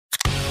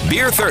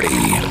Beer 30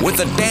 with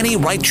the Danny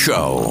Wright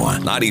Show.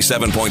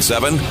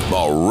 97.7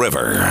 The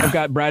River. I've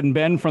got Brad and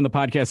Ben from the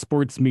podcast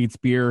Sports Meets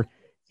Beer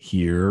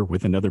here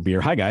with another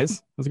beer. Hi,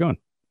 guys. How's it going?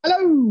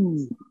 Hello.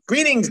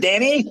 Greetings,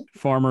 Danny.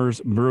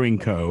 Farmers Brewing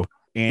Co.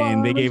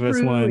 And they gave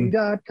us one.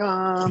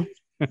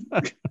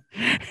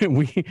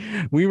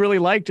 we really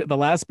liked the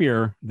last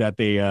beer that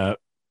they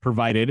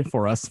provided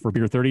for us for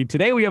Beer 30.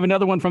 Today we have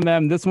another one from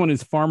them. This one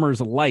is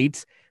Farmers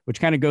Light, which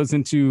kind of goes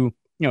into,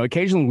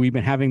 occasionally we've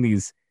been having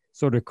these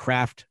sort of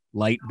craft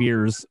light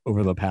beers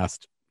over the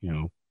past,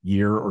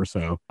 year or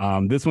so.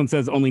 This one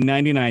says only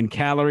 99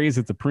 calories.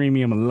 It's a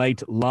premium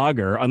light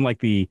lager, unlike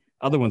the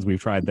other ones we've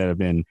tried that have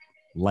been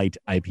light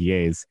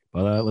IPAs.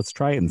 But let's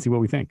try it and see what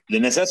we think. The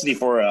necessity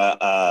for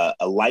a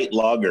light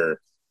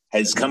lager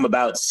has come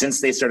about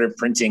since they started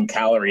printing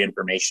calorie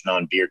information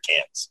on beer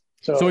cans.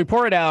 So we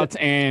pour it out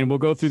and we'll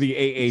go through the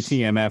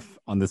AATMF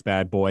on this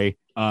bad boy.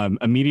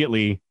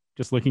 Immediately,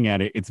 just looking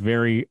at it, it's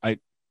very, I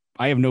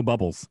have no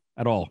bubbles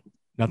at all.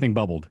 Nothing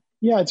bubbled.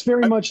 Yeah, it's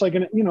very much like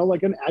an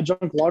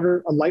adjunct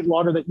lager, a light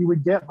lager that you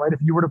would get, right?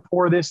 If you were to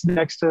pour this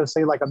next to,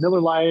 say, like a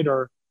Miller Lite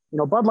or,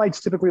 Bud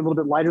Light's typically a little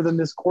bit lighter than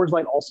this, Coors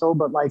Light also,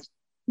 but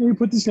you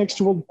put this next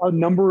to a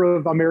number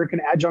of American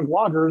adjunct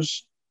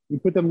lagers, you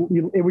put them,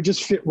 it would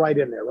just fit right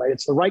in there, right?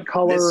 It's the right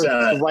color, it's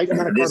the right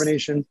amount of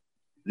carbonation.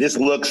 This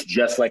looks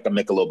just like a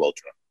Michelob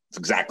Ultra. It's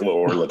exactly what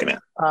we're looking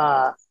at.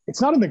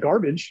 It's not in the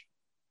garbage.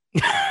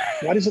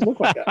 Why does it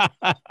look like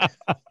that?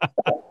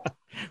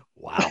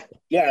 Wow.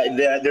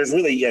 Yeah, there's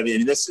really,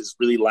 this is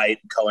really light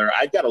in color.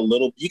 I've got a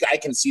little, I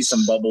can see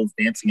some bubbles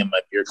dancing in my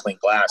beer clean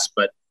glass,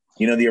 but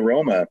the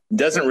aroma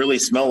doesn't really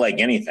smell like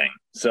anything.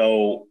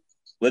 So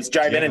let's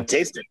dive in and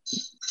taste it.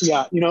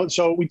 Yeah.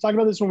 So we talked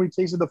about this when we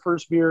tasted the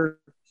first beer.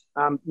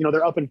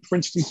 They're up in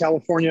Princeton,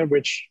 California,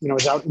 which,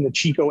 is out in the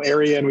Chico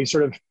area. And we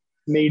sort of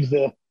made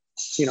the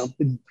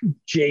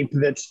jape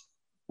that,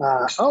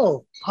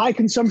 high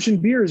consumption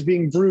beer is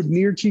being brewed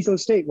near Chico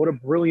State. What a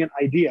brilliant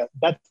idea.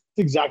 That's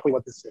exactly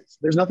what this is.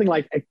 There's nothing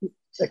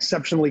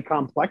exceptionally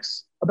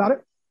complex about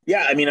it.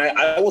 Yeah.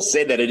 I will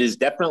say that it is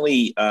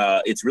definitely,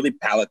 it's really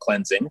palate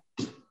cleansing.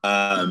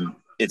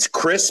 It's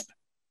crisp.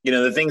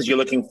 The things you're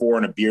looking for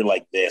in a beer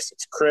like this,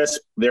 it's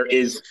crisp. There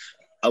is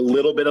a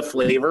little bit of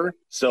flavor.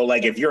 So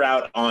if you're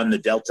out on the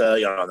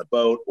Delta, on the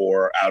boat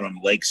or out on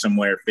the lake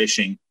somewhere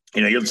fishing,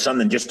 you're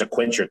something just to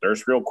quench your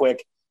thirst real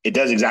quick. It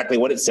does exactly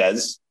what it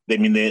says.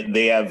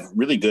 They have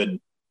really good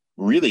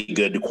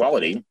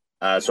quality.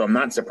 So I'm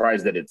not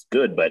surprised that it's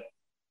good, but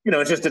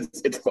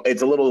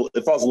it's a little,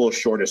 it falls a little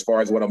short as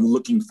far as what I'm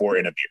looking for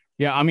in a beer.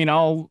 Yeah.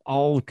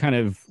 I'll kind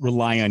of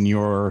rely on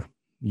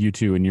you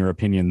two and your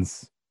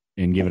opinions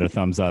and give it a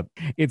thumbs up.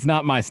 It's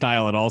not my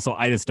style at all. So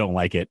I just don't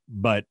like it,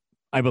 but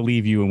I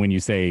believe you. And when you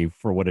say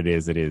for what it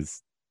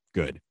is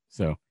good.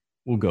 So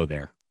we'll go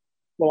there.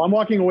 Well, I'm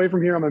walking away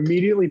from here. I'm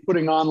immediately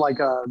putting on like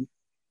a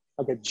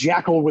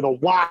Jackal with a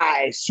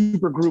Y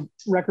super group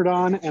record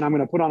on, and I'm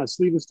going to put on a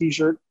sleeveless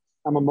t-shirt.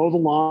 I'm going to mow the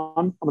lawn.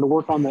 I'm going to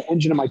work on the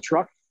engine of my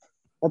truck.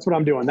 That's what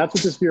I'm doing. That's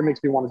what this beer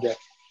makes me want to do.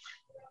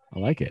 I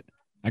like it.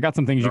 I got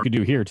some things you could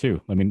do here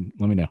too. Let me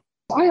know.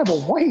 I have a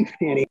wife,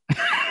 Danny.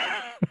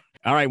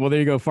 All right. Well, there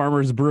you go.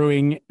 Farmers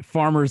Brewing,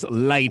 Farmers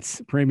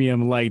Light,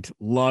 Premium Light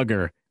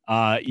Lager.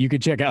 You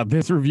could check out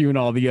this review and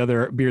all the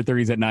other Beer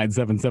 30s at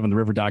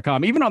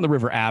 977theriver.com, even on the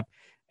River app.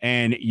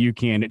 And you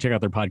can check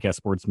out their podcast,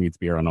 Sports Meets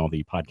Beer, on all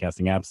the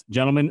podcasting apps.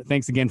 Gentlemen,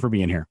 thanks again for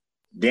being here.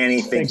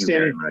 Danny, thanks you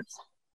very much.